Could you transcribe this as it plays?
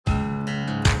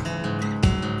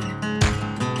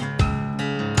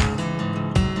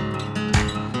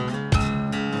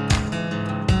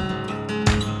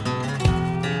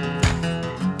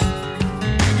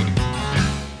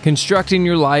Constructing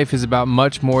your life is about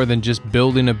much more than just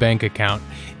building a bank account.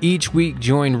 Each week,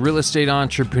 join real estate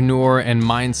entrepreneur and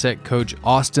mindset coach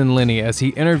Austin Linney as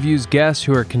he interviews guests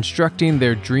who are constructing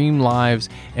their dream lives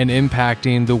and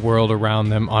impacting the world around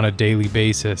them on a daily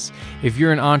basis. If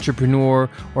you're an entrepreneur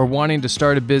or wanting to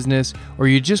start a business, or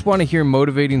you just want to hear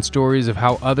motivating stories of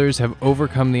how others have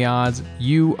overcome the odds,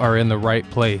 you are in the right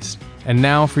place. And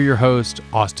now for your host,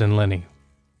 Austin Linney.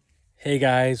 Hey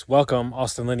guys, welcome.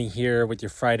 Austin Linney here with your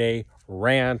Friday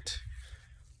rant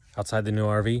outside the new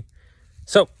RV.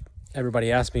 So,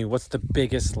 everybody asked me, what's the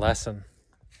biggest lesson?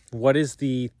 What is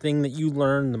the thing that you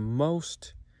learned the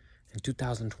most in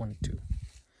 2022?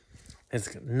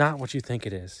 It's not what you think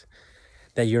it is.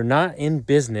 That you're not in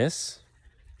business,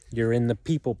 you're in the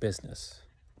people business.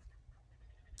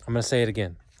 I'm going to say it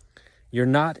again. You're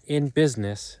not in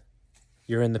business,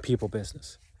 you're in the people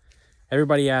business.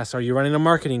 Everybody asks, are you running a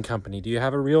marketing company? Do you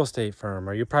have a real estate firm?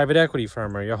 Are you a private equity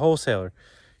firm? Are you a wholesaler?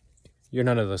 You're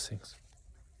none of those things.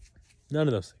 None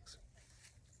of those things.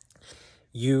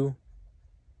 You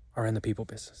are in the people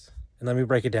business. And let me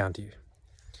break it down to you.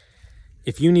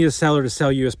 If you need a seller to sell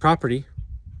you his property,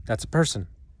 that's a person.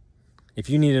 If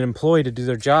you need an employee to do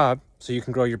their job so you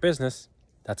can grow your business,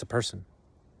 that's a person.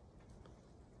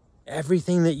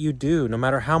 Everything that you do, no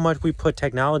matter how much we put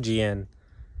technology in,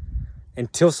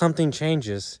 until something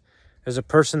changes, there's a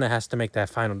person that has to make that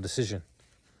final decision.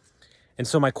 And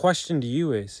so my question to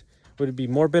you is, would it be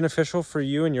more beneficial for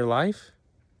you in your life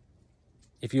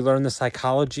if you learn the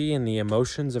psychology and the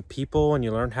emotions of people and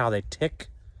you learn how they tick?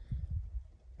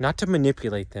 Not to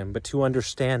manipulate them, but to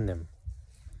understand them.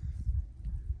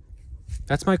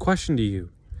 That's my question to you.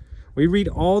 We read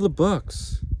all the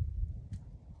books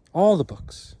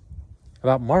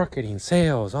about marketing,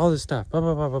 sales, all this stuff, blah,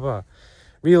 blah, blah, blah, blah.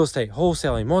 Real estate,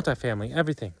 wholesaling, multifamily,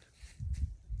 everything.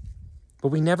 But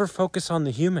we never focus on the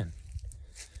human.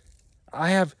 I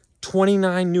have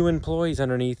 29 new employees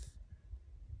underneath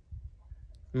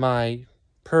my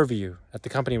purview at the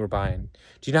company we're buying.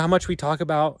 Do you know how much we talk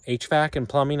about HVAC and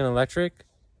plumbing and electric?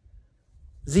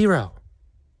 Zero.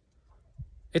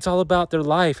 It's all about their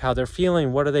life, how they're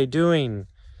feeling, what are they doing,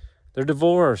 their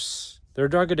divorce, their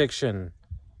drug addiction.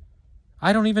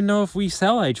 I don't even know if we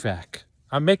sell HVAC.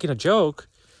 I'm making a joke,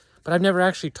 but I've never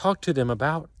actually talked to them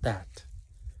about that.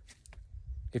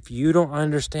 If you don't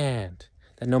understand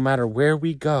that no matter where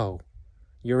we go,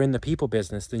 you're in the people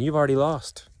business, then you've already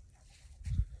lost.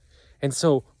 And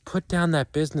so put down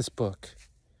that business book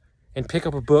and pick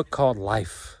up a book called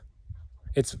Life.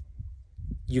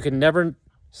 You can never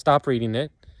stop reading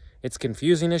it. It's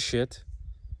confusing as shit,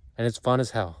 and it's fun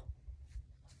as hell.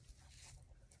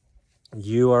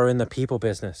 You are in the people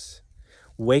business.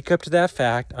 Wake up to that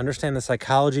fact, understand the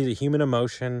psychology, the human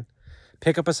emotion,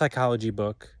 pick up a psychology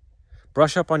book,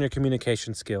 brush up on your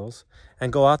communication skills,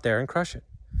 and go out there and crush it.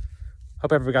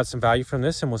 Hope everybody got some value from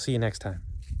this, and we'll see you next time.